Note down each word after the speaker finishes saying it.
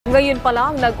Ngayon pa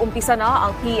lang, nag-umpisa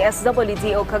na ang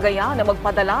PSWDO Cagayan na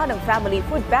magpadala ng family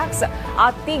food packs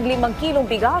at tig 5 kilong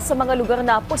bigas sa mga lugar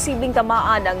na posibleng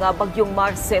tamaan ng bagyong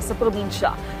Marce sa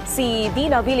probinsya. Si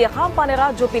Dina Villacampa ng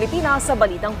Radyo Pilipinas sa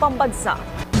Balitang Pambansa.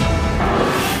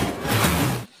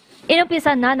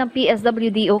 Inumpisa na ng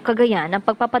PSWDO Cagayan ang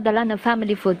pagpapadala ng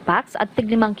family food packs at tig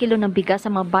 5 kilo ng bigas sa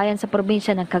mga bayan sa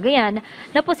probinsya ng Cagayan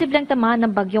na posibleng tamaan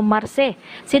ng bagyong Marce.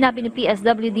 Sinabi ni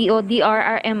PSWDO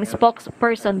DRRM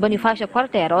spokesperson Bonifacio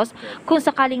Quarteros, kung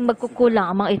sakaling magkukulang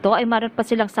ang mga ito ay maroon pa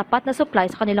silang sapat na supply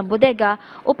sa kanilang bodega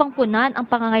upang punan ang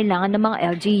pangangailangan ng mga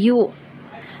LGU.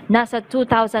 Nasa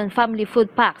 2,000 family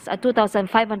food packs at 2,500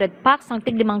 packs ng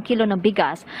tig 5 kilo ng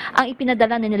bigas ang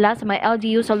ipinadala nila sa mga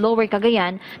LGU sa Lower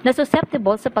Cagayan na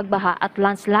susceptible sa pagbaha at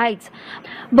landslides.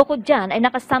 Bukod dyan ay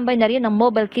nakastambay na rin ang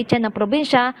mobile kitchen ng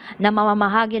probinsya na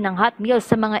mamamahagi ng hot meals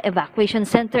sa mga evacuation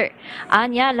center.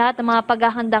 Anya, lahat ng mga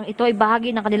paghahandang ito ay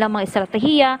bahagi ng kanilang mga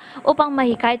estratehiya upang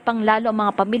mahikayat pang lalo ang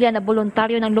mga pamilya na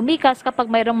voluntaryo ng lumikas kapag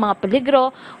mayroong mga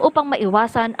peligro upang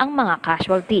maiwasan ang mga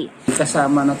casualty.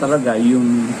 Kasama na talaga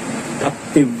yung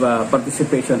active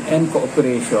participation and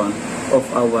cooperation of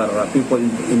our people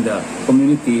in the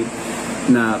community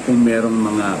na kung merong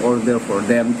mga order for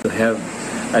them to have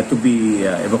to be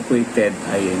evacuated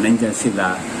ay nandyan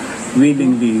sila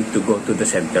willingly to go to the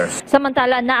centers.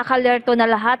 Samantala, naakalerto na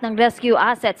lahat ng rescue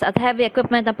assets at heavy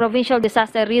equipment ng Provincial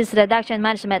Disaster Risk Reduction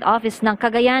Management Office ng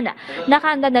Cagayan.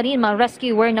 Nakahanda na rin mga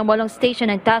rescuer ng 8 station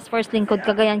ng Task Force Lingkod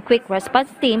Cagayan Quick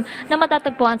Response Team na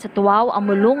matatagpuan sa Tuaw,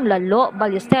 Amulong, Lalo,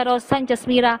 Ballesteros, San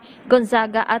Jasmira,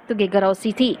 Gonzaga at Tuguegarao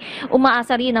City.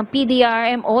 Umaasa rin ang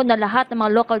PDRMO na lahat ng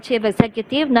mga local chief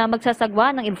executive na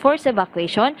magsasagwa ng enforced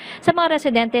evacuation sa mga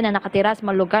residente na nakatira sa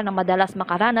mga lugar na madalas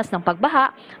makaranas ng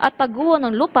pagbaha at pagguho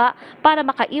ng lupa para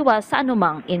makaiwas sa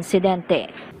anumang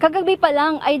insidente. Kagabi pa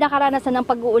lang ay nakaranas ng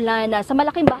pag-uulan sa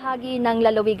malaking bahagi ng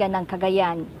lalawigan ng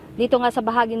Cagayan. Dito nga sa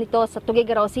bahagi nito sa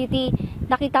Tuguegarao City,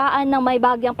 nakitaan ng may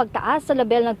bagyang pagtaas sa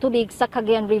level ng tubig sa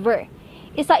Cagayan River.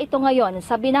 Isa ito ngayon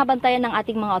sa binabantayan ng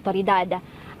ating mga otoridad,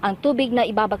 ang tubig na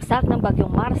ibabagsak ng bagyong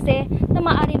Marce na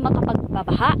maaaring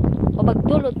makapagbabaha o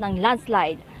magdulot ng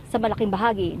landslide sa malaking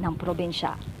bahagi ng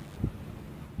probinsya.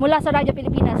 Mula sa Radyo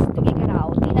Pilipinas,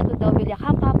 Tuguegarao, Dina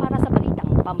Villacampa para sa Balitang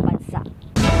Pambansa.